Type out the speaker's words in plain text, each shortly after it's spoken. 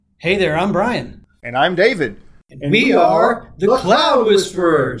Hey there, I'm Brian. And I'm David. And we are the Cloud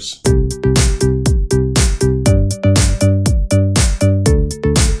Whisperers.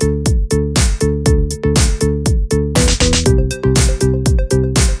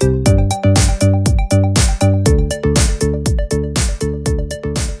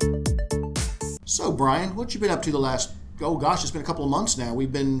 So, Brian, what you been up to the last, it's been a couple of months now.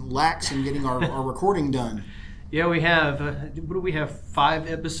 We've been lax in getting our recording done. Yeah, we have. What do we have? 5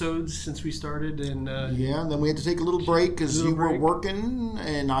 episodes since we started, and and then we had to take a little break because you were working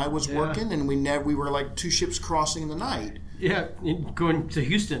and I was working, and we were like two ships crossing in the night. Yeah, going to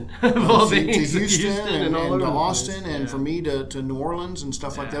Houston, to Houston and to Austin, and for me to New Orleans and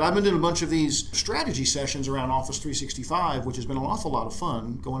stuff like that. I've been doing a bunch of these strategy sessions around Office 365, which has been an awful lot of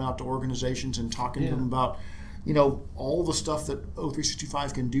fun, going out to organizations and talking to them about, all the stuff that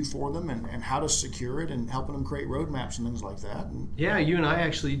O365 can do for them and how to secure it and helping them create roadmaps and things like that. And, you and I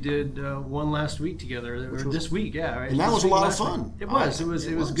actually did one last week together, this week, right? And that was a lot of fun. It was.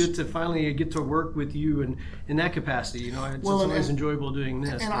 It was good to finally get to work with you and in that capacity. It's always enjoyable doing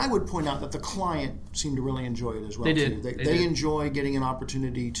this. And I would point out that the client seemed to really enjoy it as well. They did. They enjoy getting an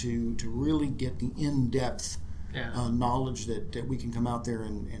opportunity to really get the in-depth knowledge that we can come out there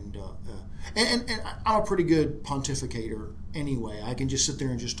and I'm a pretty good pontificator anyway. I can just sit there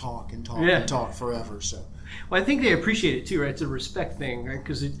and just talk and talk forever. So, well, I think they appreciate it too, right? It's a respect thing, right?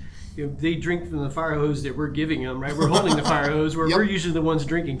 Because they drink from the fire hose that we're giving them, right? We're holding the fire hose. We're usually the ones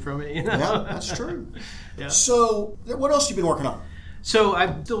drinking from it. Yeah, that's true. So, what else have you been working on? So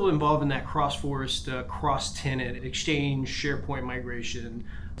I'm still involved in that cross-forest, cross-tenant Exchange SharePoint migration.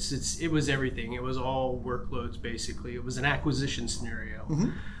 It was everything. It was all workloads, basically. It was an acquisition scenario. Mm-hmm.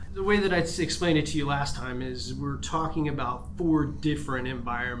 The way that I explained it to you last time is we're talking about 4 different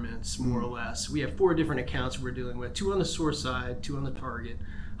environments, more or less. We have 4 different accounts we're dealing with, 2 on the source side, 2 on the target,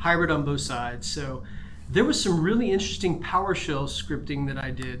 hybrid on both sides. So there was some really interesting PowerShell scripting that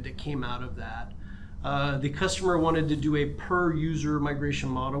I did that came out of that. The customer wanted to do a per-user migration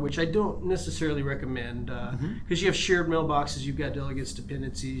model, which I don't necessarily recommend because you have shared mailboxes, you've got delegates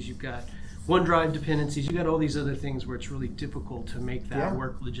dependencies, you've got OneDrive dependencies, you've got all these other things where it's really difficult to make that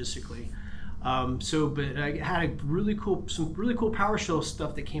work logistically. But I had some really cool PowerShell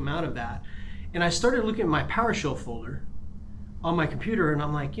stuff that came out of that. And I started looking at my PowerShell folder on my computer, and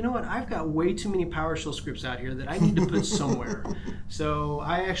I'm like, you know what? I've got way too many PowerShell scripts out here that I need to put somewhere. So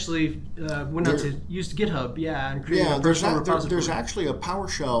I actually went out to use GitHub, and created a personal repository. There's actually a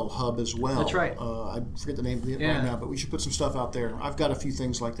PowerShell hub as well. That's right. I forget the name of it right now, but we should put some stuff out there. I've got a few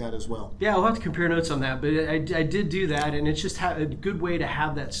things like that as well. Yeah, I'll have to compare notes on that, but I did do that, and it's just a good way to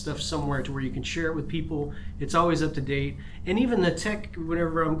have that stuff somewhere to where you can share it with people. It's always up to date. And even the tech,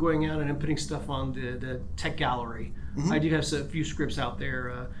 whenever I'm going out and I'm putting stuff on the tech gallery, I do have a few scripts out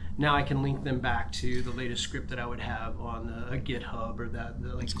there. Now I can link them back to the latest script that I would have on a GitHub or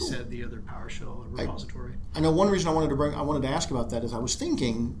like you said, the other PowerShell repository. I know one reason I wanted to ask about that is I was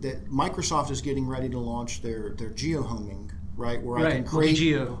thinking that Microsoft is getting ready to launch their geo-homing, right? Where I can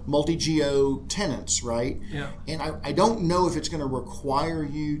create multi-geo tenants, right? Yeah. And I don't know if it's going to require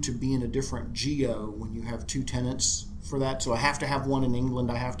you to be in a different geo when you have 2 tenants for that. So I have to have one in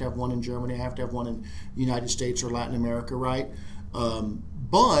England, I have to have one in Germany, I have to have one in the United States or Latin America, right?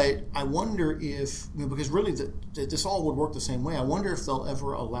 But I wonder if, because really this all would work the same way, I wonder if they'll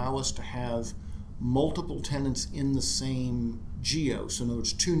ever allow us to have multiple tenants in the same geo. So in other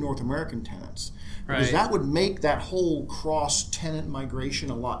words, 2 North American tenants. Because that would make that whole cross-tenant migration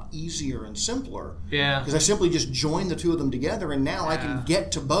a lot easier and simpler. Yeah. Because I simply just join the 2 of them together, and now I can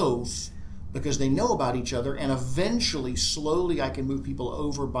get to both because they know about each other, and eventually, slowly, I can move people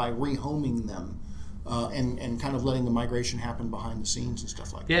over by rehoming them and kind of letting the migration happen behind the scenes and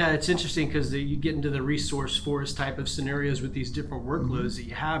stuff like that. Yeah, it's interesting because you get into the resource forest type of scenarios with these different workloads that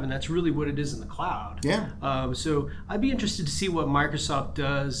you have, and that's really what it is in the cloud. Yeah. So I'd be interested to see what Microsoft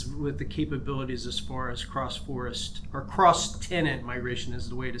does with the capabilities as far as cross-forest or cross-tenant migration is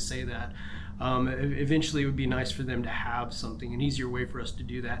the way to say that. Eventually, it would be nice for them to have something, an easier way for us to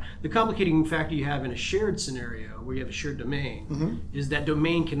do that. The complicating factor you have in a shared scenario where you have a shared domain is that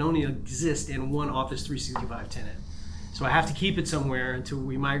domain can only exist in one Office 365 tenant. So I have to keep it somewhere until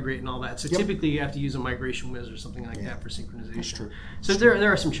we migrate and all that. So typically, you have to use a migration whiz or something like that for synchronization. That's true. So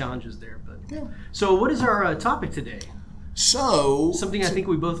there are some challenges there. So what is our topic today? Something I think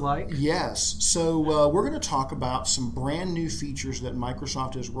we both like. Yes. So we're going to talk about some brand new features that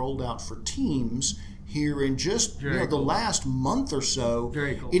Microsoft has rolled out for Teams here in just the last month or so.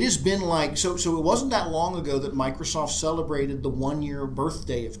 Very cool. It has been like, so it wasn't that long ago that Microsoft celebrated the 1-year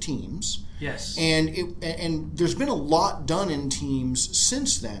birthday of Teams. Yes. And there's been a lot done in Teams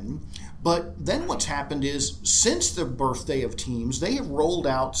since then. But then what's happened is, since the birthday of Teams, they have rolled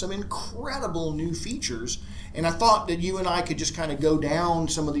out some incredible new features. And I thought that you and I could just kind of go down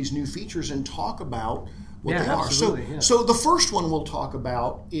some of these new features and talk about what they are. So the first one we'll talk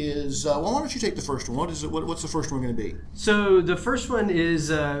about is, why don't you take the first one? What is it? What's the first one going to be? So the first one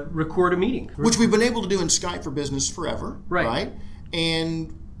is record a meeting. Which we've been able to do in Skype for Business forever. Right?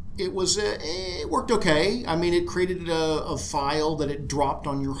 And it worked okay. I mean, it created a file that it dropped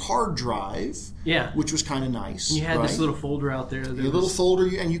on your hard drive, which was kind of nice. And you had this little folder out there. Little folder,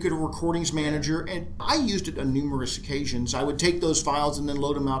 and you could have a recordings manager. And I used it on numerous occasions. I would take those files and then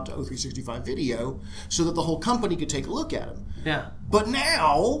load them out to O365 Video so that the whole company could take a look at them. Yeah. But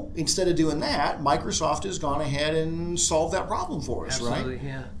now, instead of doing that, Microsoft has gone ahead and solved that problem for us, right? Absolutely,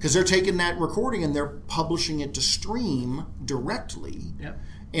 yeah. Because they're taking that recording and they're publishing it to stream directly. Yep.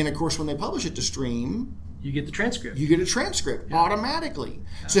 And of course, when they publish it to stream, you get the transcript. You get a transcript automatically.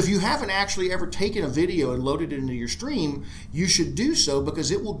 Yeah. So if you haven't actually ever taken a video and loaded it into your stream, you should do so, because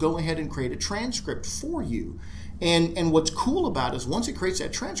it will go ahead and create a transcript for you. And what's cool about it is, once it creates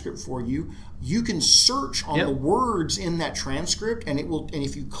that transcript for you, you can search on the words in that transcript, and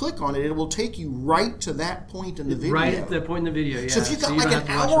if you click on it, it will take you right to that point in the video. Right at that point in the video, yeah. So if you've got like an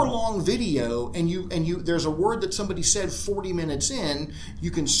hour-long video, and you there's a word that somebody said 40 minutes in,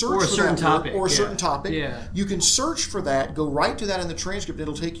 you can search for that word, or a certain topic. Yeah. You can search for that, go right to that in the transcript.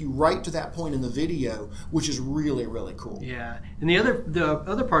 It'll take you right to that point in the video, which is really, really cool. Yeah, and the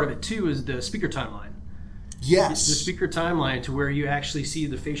other part of it too is the speaker timeline. Yes. The speaker timeline, to where you actually see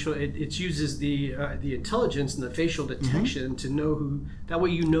the facial. It uses the intelligence and the facial detection to know who. That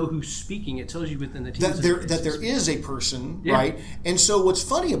way, you know who's speaking. It tells you within the Teams that there is a person, right? And so, what's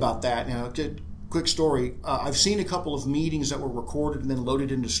funny about that? Now, quick story. I've seen a couple of meetings that were recorded and then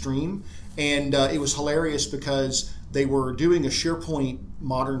loaded into Stream, and it was hilarious because they were doing a SharePoint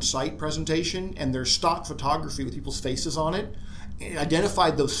modern site presentation, and there's stock photography with people's faces on it.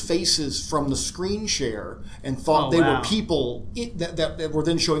 Identified those faces from the screen share and thought they were people that were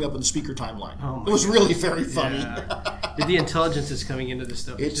then showing up in the speaker timeline. It was really very funny. Yeah. The intelligence is coming into this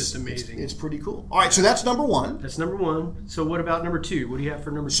stuff. It's just amazing. It's pretty cool. All right, so that's number one. That's number one. So what about number two? What do you have for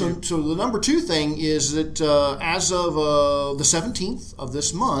number two? So the number two thing is that as of the 17th of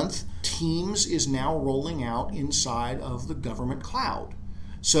this month, Teams is now rolling out inside of the government cloud.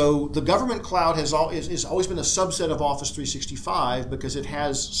 So the government cloud has always been a subset of Office 365 because it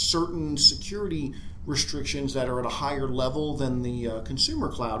has certain security restrictions that are at a higher level than the consumer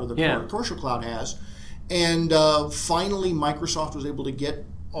cloud or the commercial cloud has. And finally, Microsoft was able to get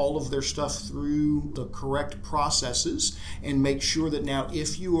all of their stuff through the correct processes and make sure that now,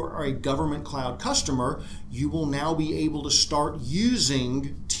 if you are a government cloud customer, you will now be able to start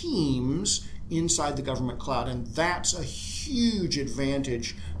using Teams inside the government cloud. And that's a huge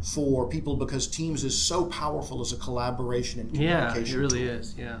advantage for people because Teams is so powerful as a collaboration and communication tool. Yeah, it really tool.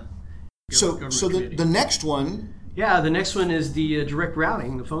 is, yeah. So the next one... Yeah, the next one is the direct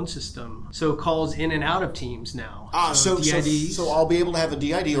routing, the phone system. So calls in and out of Teams now. So I'll be able to have a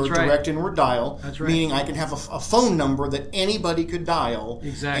DID or a direct inward dial, meaning I can have a phone number that anybody could dial,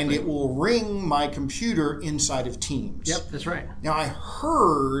 and it will ring my computer inside of Teams. Yep, that's right. Now, I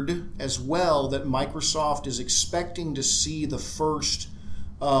heard as well that Microsoft is expecting to see the first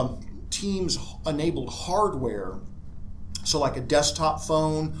Teams-enabled hardware, so like a desktop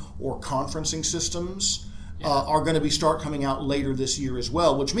phone or conferencing systems, are going to start coming out later this year as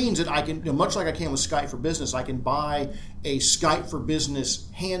well, which means that I can, much like I can with Skype for Business, I can buy a Skype for Business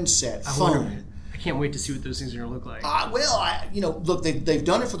handset phone. I can't wait to see what those things are going to look like. Look, they've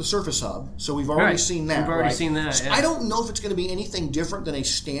done it for the Surface Hub, so we've already seen that. We've already seen that. So I don't know if it's going to be anything different than a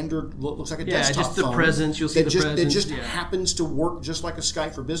standard, looks like a desktop just the phone. Presence. You'll see the presence. It just happens to work just like a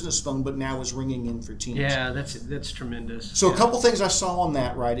Skype for Business phone, but now is ringing in for Teams. Yeah, that's tremendous. So a couple things I saw on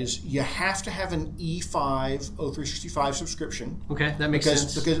that, is you have to have an E5 O365 subscription. Okay, that makes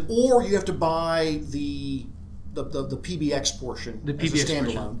sense. Or you have to buy the PBX portion, the PBX as a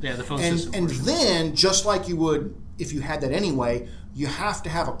standalone. Portion. Yeah, the phone system. And then, just like you would if you had that anyway, you have to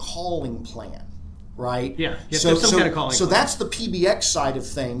have a calling plan, right? Yeah, you have to have some kind of calling plan. So that's the PBX side of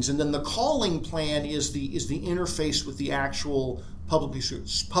things, and then the calling plan is the interface with the actual publicly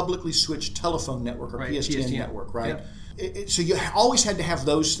switched telephone network or PSTN network, right? Yep. So you always had to have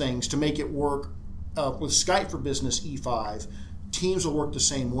those things to make it work with Skype for Business E5. Teams will work the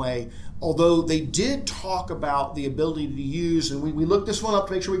same way, although they did talk about the ability to use, and we looked this one up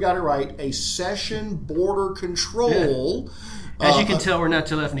to make sure we got it right, a session border control As you can tell, we're not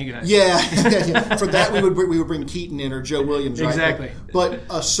telephony guys. Yeah. For that, we would bring Keaton in or Joe Williams, right? Exactly. But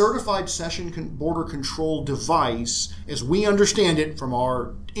a certified session border control device, as we understand it from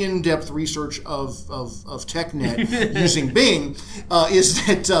our in-depth research of TechNet using Bing, is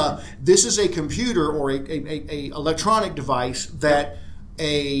that this is a computer or a electronic device that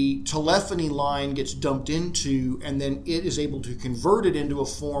a telephony line gets dumped into, and then it is able to convert it into a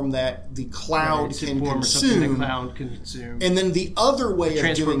form that the cloud can consume. The cloud can consume. And then the other way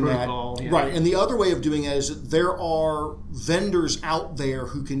of doing that, right? And the other way of doing it is that there are vendors out there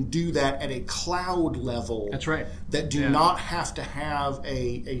who can do that at a cloud level. That's right. That do not have to have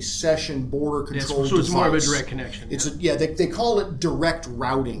a session border control device. So it's more of a direct connection. They call it direct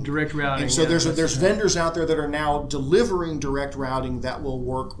routing. Direct routing. And so there's vendors out there that are now delivering direct routing that will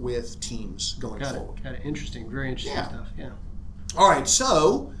work with Teams going forward. Got it. Interesting. Very interesting stuff. Yeah. All right.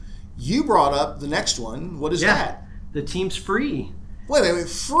 So you brought up the next one. What is that? The Teams free. Wait.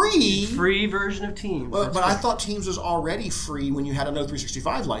 Free? Free version of Teams. Well, but I thought Teams was already free when you had an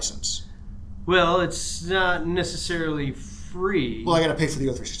O365 license. Well, it's not necessarily free. Well, I got to pay for the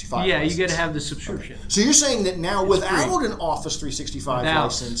O365 license. Yeah, you got to have the subscription. Okay. So you're saying that now without an Office 365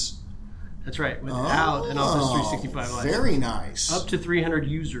 license... That's right, without an Office 365 license. Very nice. Up to 300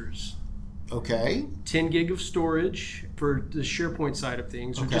 users. Okay. 10 gig of storage for the SharePoint side of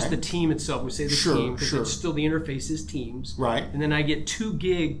things, or just the team itself. We say the team because it's still the interface is Teams. Right. And then I get 2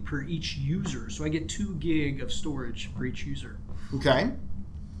 gig per each user. So I get 2 gig of storage for each user. Okay.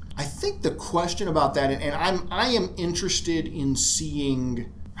 I think the question about that, and I am interested in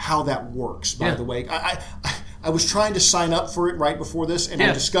seeing how that works, by the way. I was trying to sign up for it right before this, and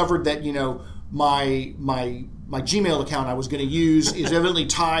I discovered that, my Gmail account I was going to use is evidently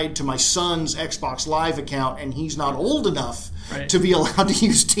tied to my son's Xbox Live account, and he's not old enough to be allowed to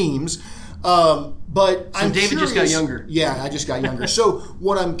use Teams. But I'm David curious, just got younger. Yeah, I just got younger. So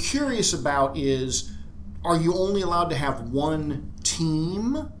what I'm curious about is, are you only allowed to have one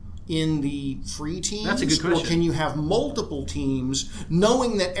team in the free Teams? That's a good question. Or can you have multiple teams,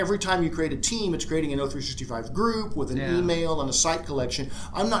 knowing that every time you create a team, it's creating an O365 group with an email and a site collection?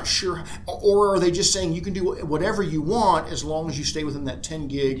 I'm not sure. Or are they just saying you can do whatever you want as long as you stay within that 10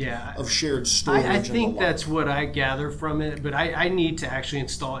 gig of shared storage? I think that's what I gather from it, but I need to actually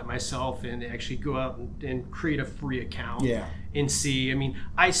install it myself and actually go out and create a free account. And see. I mean,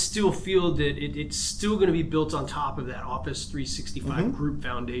 I still feel that it's still going to be built on top of that Office 365 group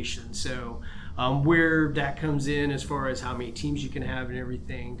foundation. So where that comes in as far as how many teams you can have and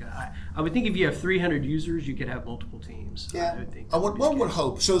everything, I would think if you have 300 users, you could have multiple teams. Yeah, I would think one would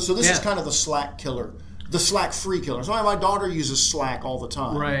hope. So this is kind of the Slack killer, the Slack free killer. So my daughter uses Slack all the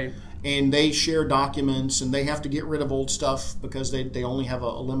time. Right. And they share documents, and they have to get rid of old stuff because they only have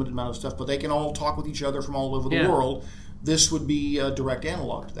a limited amount of stuff, but they can all talk with each other from all over the world. This would be a direct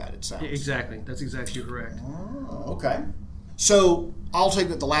analog to that, it sounds. Exactly. That's exactly correct. Oh, okay. So I'll take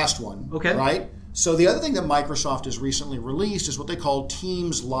the last one. Okay. Right? So the other thing that Microsoft has recently released is what they call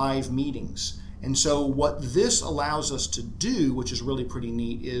Teams Live Meetings. And so what this allows us to do, which is really pretty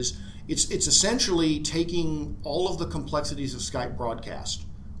neat, is it's essentially taking all of the complexities of Skype broadcast,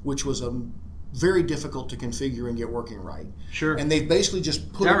 which was very difficult to configure and get working right. Sure. And they've basically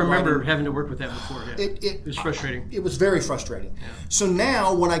just put I remember having to work with that before. Yeah. It was frustrating. It was very frustrating. Yeah. So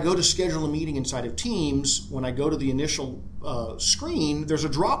now when I go to schedule a meeting inside of Teams, when I go to the initial screen, there's a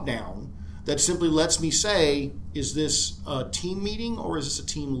drop down that simply lets me say, is this a team meeting or is this a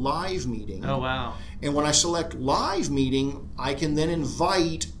team live meeting? Oh, wow. And when I select live meeting, I can then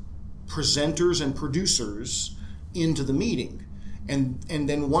invite presenters and producers into the meeting. And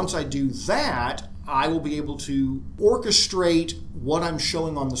then once I do that, I will be able to orchestrate what I'm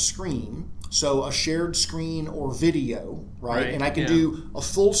showing on the screen. So a shared screen or video, right? And I can do a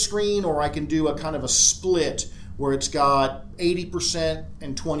full screen, or I can do a kind of a split where it's got 80%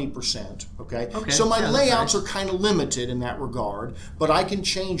 and 20%. Okay. So my layouts are kind of limited in that regard, but I can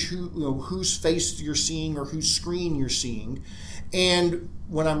change whose face you're seeing or whose screen you're seeing. And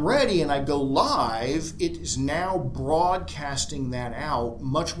when I'm ready and I go live, it is now broadcasting that out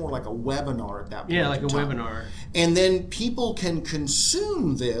much more like a webinar at that point. Yeah, like a webinar. And then people can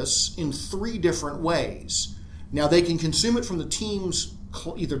consume this in 3 different ways. Now, they can consume it from the Teams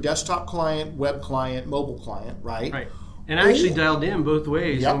either desktop client, web client, mobile client, right? Right. And I actually dialed in both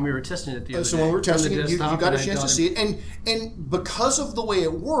ways when we were testing it the other day. So when we were testing it, you got a chance to see it. And because of the way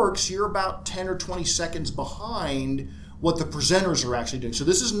it works, you're about 10 or 20 seconds behind what the presenters are actually doing. So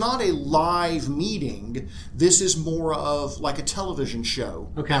this is not a live meeting. This is more of like a television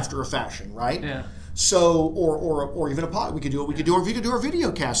show after a fashion, right? Yeah. So, or even a pod. We could do our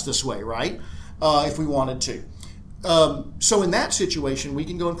video cast this way, right? If we wanted to. So in that situation, we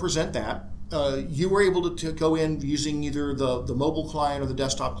can go and present that. You were able to go in using either the mobile client or the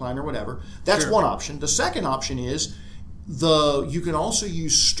desktop client or whatever. That's one option. The second option is you can also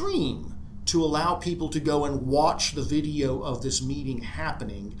use Stream to allow people to go and watch the video of this meeting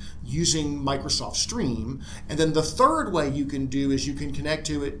happening using Microsoft Stream. And then the third way you can do is you can connect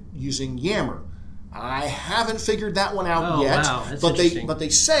to it using Yammer. I haven't figured that one out yet, wow. That's but they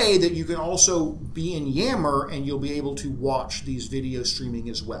say that you can also be in Yammer and you'll be able to watch these video streaming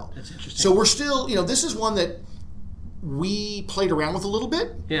as well. That's interesting. So we're still, this is one that we played around with a little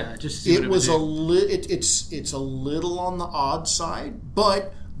bit. Yeah, just see what it was it's a little on the odd side,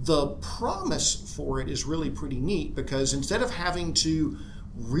 but the promise for it is really pretty neat because instead of having to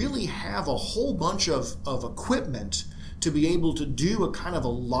really have a whole bunch of equipment to be able to do a kind of a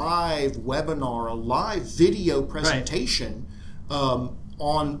live webinar, a live video presentation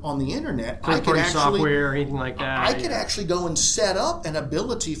on the internet, third-party software or anything like that. I could actually go and set up an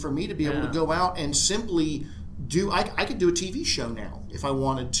ability for me to be able to go out and simply do. I could do a TV show now if I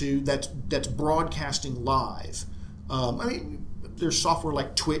wanted to. That's broadcasting live. There's software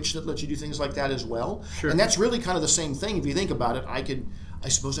like Twitch that lets you do things like that as well. Sure. And that's really kind of the same thing. If you think about it, I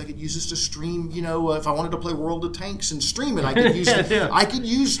suppose I could use this to stream, if I wanted to play World of Tanks and stream it, I could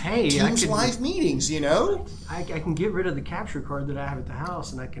use Teams live meetings, I can get rid of the capture card that I have at the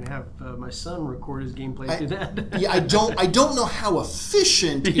house and I can have my son record his gameplay through that. I don't know how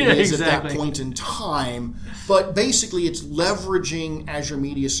efficient it is at that point in time, but basically it's leveraging Azure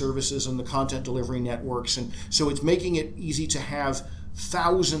Media Services and the content delivery networks, and so it's making it easy to have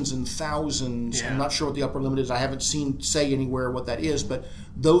thousands and thousands. I'm not sure what the upper limit is. I haven't say anywhere what that is, but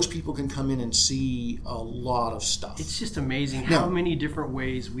those people can come in and see a lot of stuff. It's just amazing how many different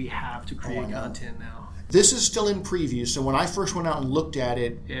ways we have to create content now. This is still in preview, so when I first went out and looked at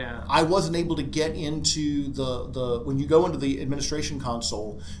it, I wasn't able to get into the when you go into the administration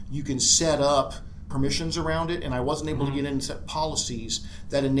console, you can set up permissions around it, and I wasn't able to get in and set policies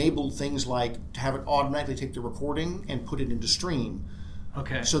that enabled things like to have it automatically take the recording and put it into Stream.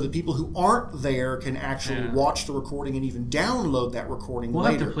 Okay. So that people who aren't there can actually watch the recording and even download that recording later.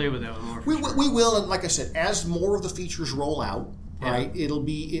 We'll have to play with that one more. We will, and like I said, as more of the features roll out, right, it'll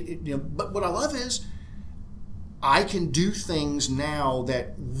be, but what I love is I can do things now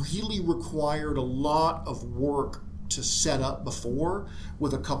that really required a lot of work to set up before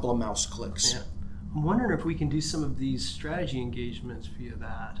with a couple of mouse clicks. Yeah. I'm wondering if we can do some of these strategy engagements via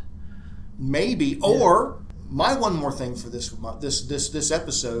that. Maybe, or my one more thing for this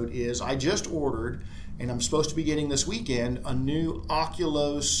episode is I just ordered, and I'm supposed to be getting this weekend, a new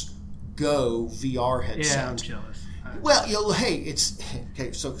Oculus Go VR headset. Yeah, I'm jealous. Well, hey, it's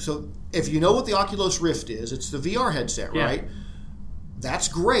okay. So if you know what the Oculus Rift is, it's the VR headset, right? That's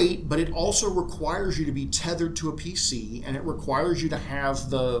great, but it also requires you to be tethered to a PC, and it requires you to have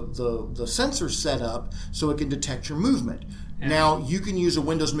the sensor set up so it can detect your movement. Yeah. Now, you can use a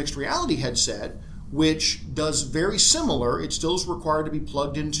Windows Mixed Reality headset, which does very similar. It still is required to be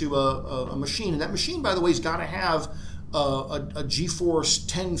plugged into a machine, and that machine, by the way, has got to have a GeForce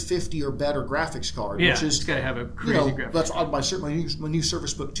 1050 or better graphics card. Yeah, which is, it's got to have a crazy graphics card. That's my new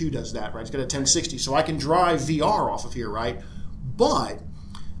Surface Book 2 does that, right? It's got a 1060, so I can drive VR off of here, right? But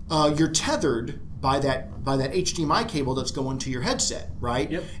you're tethered by that HDMI cable that's going to your headset, right?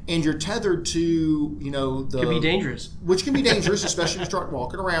 Yep. And you're tethered to can be dangerous. Which can be dangerous, especially if you start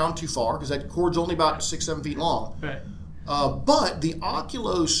walking around too far because that cord's only about 6-7 feet long. Right. But the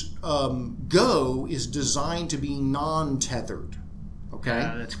Oculus Go is designed to be non-tethered. Okay.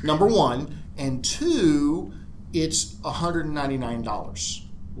 Yeah, that's crazy. Number one, and two, it's $199.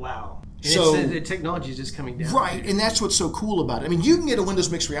 Wow. And so the technology is just coming down. Right, and that's what's so cool about it. I mean, you can get a Windows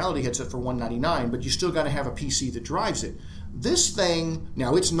Mixed Reality headset for $199, but you still got to have a PC that drives it. This thing,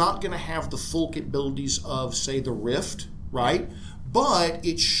 now it's not going to have the full capabilities of, say, the Rift, right? But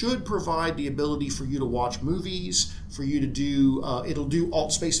it should provide the ability for you to watch movies, for you to do, it'll do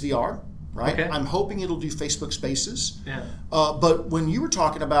AltSpace VR, right? Okay. I'm hoping it'll do Facebook Spaces. Yeah. But when you were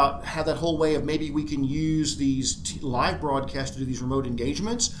talking about how that whole way of maybe we can use these live broadcasts to do these remote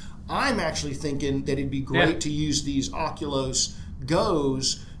engagements, I'm actually thinking that it'd be great to use these Oculus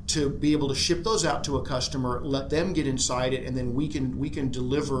Go's to be able to ship those out to a customer, let them get inside it, and then we can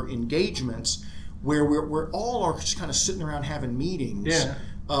deliver engagements where we're all are just kind of sitting around having meetings. Yeah.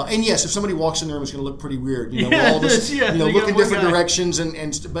 And yes, if somebody walks in the room, it's going to look pretty weird. With all this, look in different directions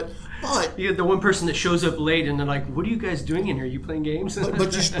but you get the one person that shows up late and they're like, "What are you guys doing in here? Are you playing games?"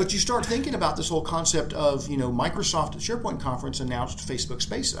 but you start thinking about this whole concept of Microsoft at SharePoint conference announced Facebook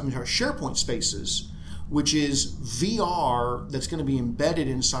Spaces. SharePoint Spaces, which is VR that's going to be embedded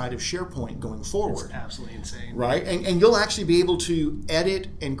inside of SharePoint going forward. It's absolutely insane. Right? And you'll actually be able to edit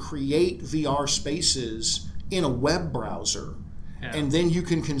and create VR spaces in a web browser. Yeah. And then you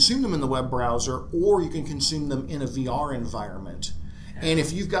can consume them in the web browser, or you can consume them in a VR environment. And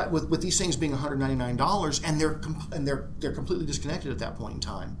if you've got with these things being $199 and they're completely disconnected at that point in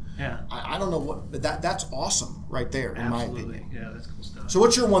time, I don't know what that's awesome right there in my opinion. Yeah, that's cool stuff. So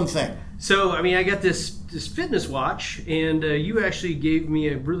what's your one thing? So I mean, I got this fitness watch, and you actually gave me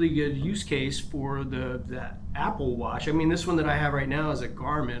a really good use case for that Apple Watch. I mean, this one that I have right now is a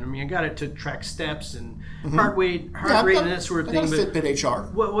Garmin. I mean, I got it to track steps and heart rate, and that sort of thing. But Fitbit HR.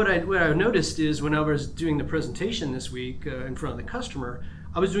 What I noticed is when I was doing the presentation this week in front of the customer,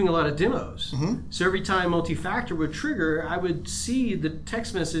 I was doing a lot of demos. So every time multi-factor would trigger, I would see the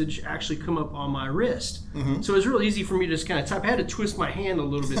text message actually come up on my wrist. So it was real easy for me to just kind of type. I had to twist my hand a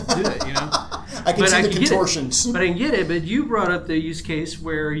little bit to do it, you know. I can see the contortions. But I can get it. But you brought up the use case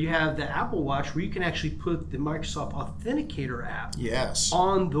where you have the Apple Watch where you can actually put the Microsoft Authenticator app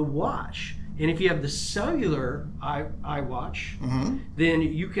on the watch. And if you have the cellular iWatch, then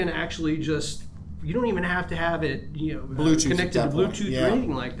you can actually just, you don't even have to have it, Bluetooth connected to Bluetooth or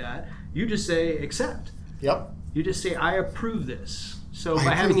anything like that. You just say accept. Yep. You just say I approve this. So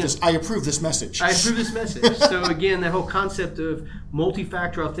I approve this message. I approve this message. So again, that whole concept of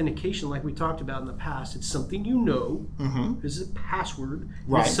multi-factor authentication, like we talked about in the past, it's something you know. This is a password.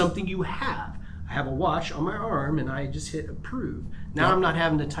 Right. It's something you have. I have a watch on my arm, and I just hit approve. Now I'm not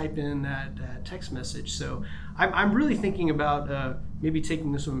having to type in that text message. So I'm really thinking about maybe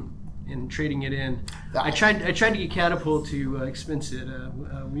taking this one and trading it in. I tried to get Catapult to expense it.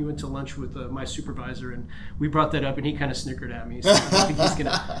 We went to lunch with my supervisor, and we brought that up, and he kind of snickered at me. So I don't think he's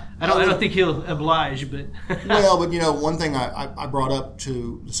gonna. I don't think he'll oblige, but. Well, but one thing I brought up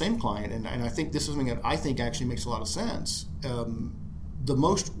to the same client, and I think this is something that I think actually makes a lot of sense. The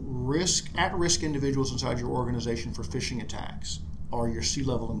most at-risk individuals inside your organization for phishing attacks are your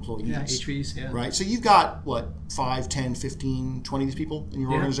C-level employees. Yeah, HVs, yeah. Right? So you've got, 5, 10, 15, 20 of these people in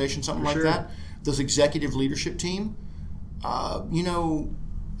your organization, something like that. Those executive leadership team,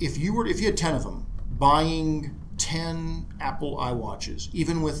 if you had 10 of them buying 10 Apple iWatches,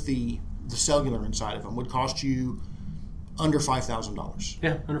 even with the cellular inside of them, would cost you under $5,000.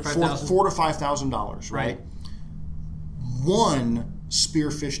 Yeah, under $5,000. $4,000 to $5,000, right? One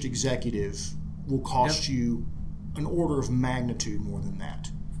spear-phished executive will cost you an order of magnitude more than that.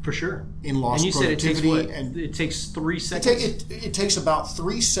 For sure. In lost productivity. It takes 3 seconds? It takes about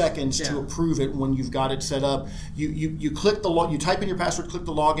 3 seconds to approve it when you've got it set up. You click you type in your password, click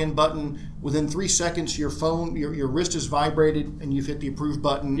the login button. Within 3 seconds, your phone, your wrist is vibrated, and you've hit the approve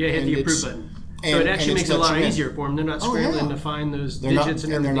button. Yeah, hit the approve button. So it actually makes it a lot easier for them. They're not scrambling to find those digits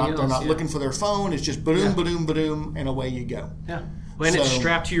and everything else. They're not looking for their phone. It's just ba-doom, ba-doom, ba-doom, and away you go. Yeah. Well, and it's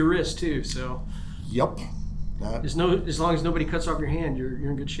strapped to your wrist, too. So. Yep. As long as nobody cuts off your hand, you're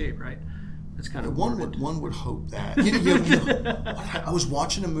in good shape, right? That's kind of one would hope that. I was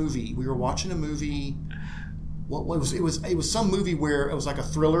watching a movie. We were watching a movie. What was it? Was some movie where it was like a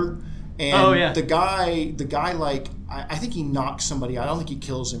thriller. And the guy, I think he knocks somebody out. I don't think he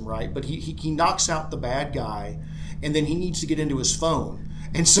kills him, right? But he knocks out the bad guy, and then he needs to get into his phone.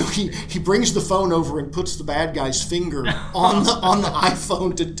 And so he brings the phone over and puts the bad guy's finger on the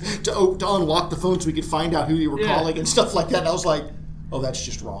iPhone to unlock the phone so we could find out who you were calling and stuff like that. And I was like, oh, that's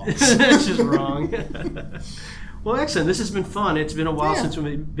just wrong. That's just wrong. Well, excellent. This has been fun. It's been a while since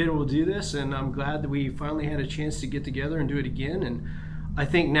we've been able to do this, and I'm glad that we finally had a chance to get together and do it again. And I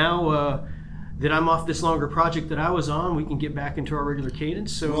think now that I'm off this longer project that I was on, we can get back into our regular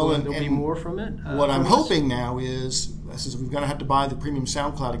cadence. So there'll be more from it. What I'm hoping now is we're going to have to buy the premium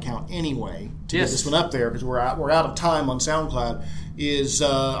SoundCloud account anyway to get this one up there because we're out of time on SoundCloud.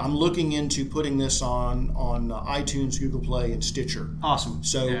 I'm looking into putting this on iTunes, Google Play, and Stitcher. Awesome.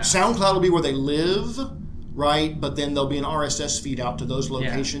 So SoundCloud will be where they live. Right, but then there'll be an RSS feed out to those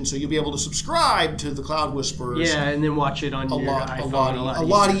locations, so you'll be able to subscribe to the Cloud Whisperers. Yeah, and then watch it on your iPhone a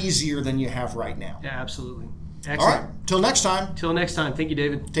lot easier than you have right now. Yeah, absolutely. Excellent. All right, till next time. Till next time. Thank you,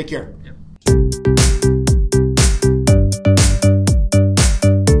 David. Take care. Yep.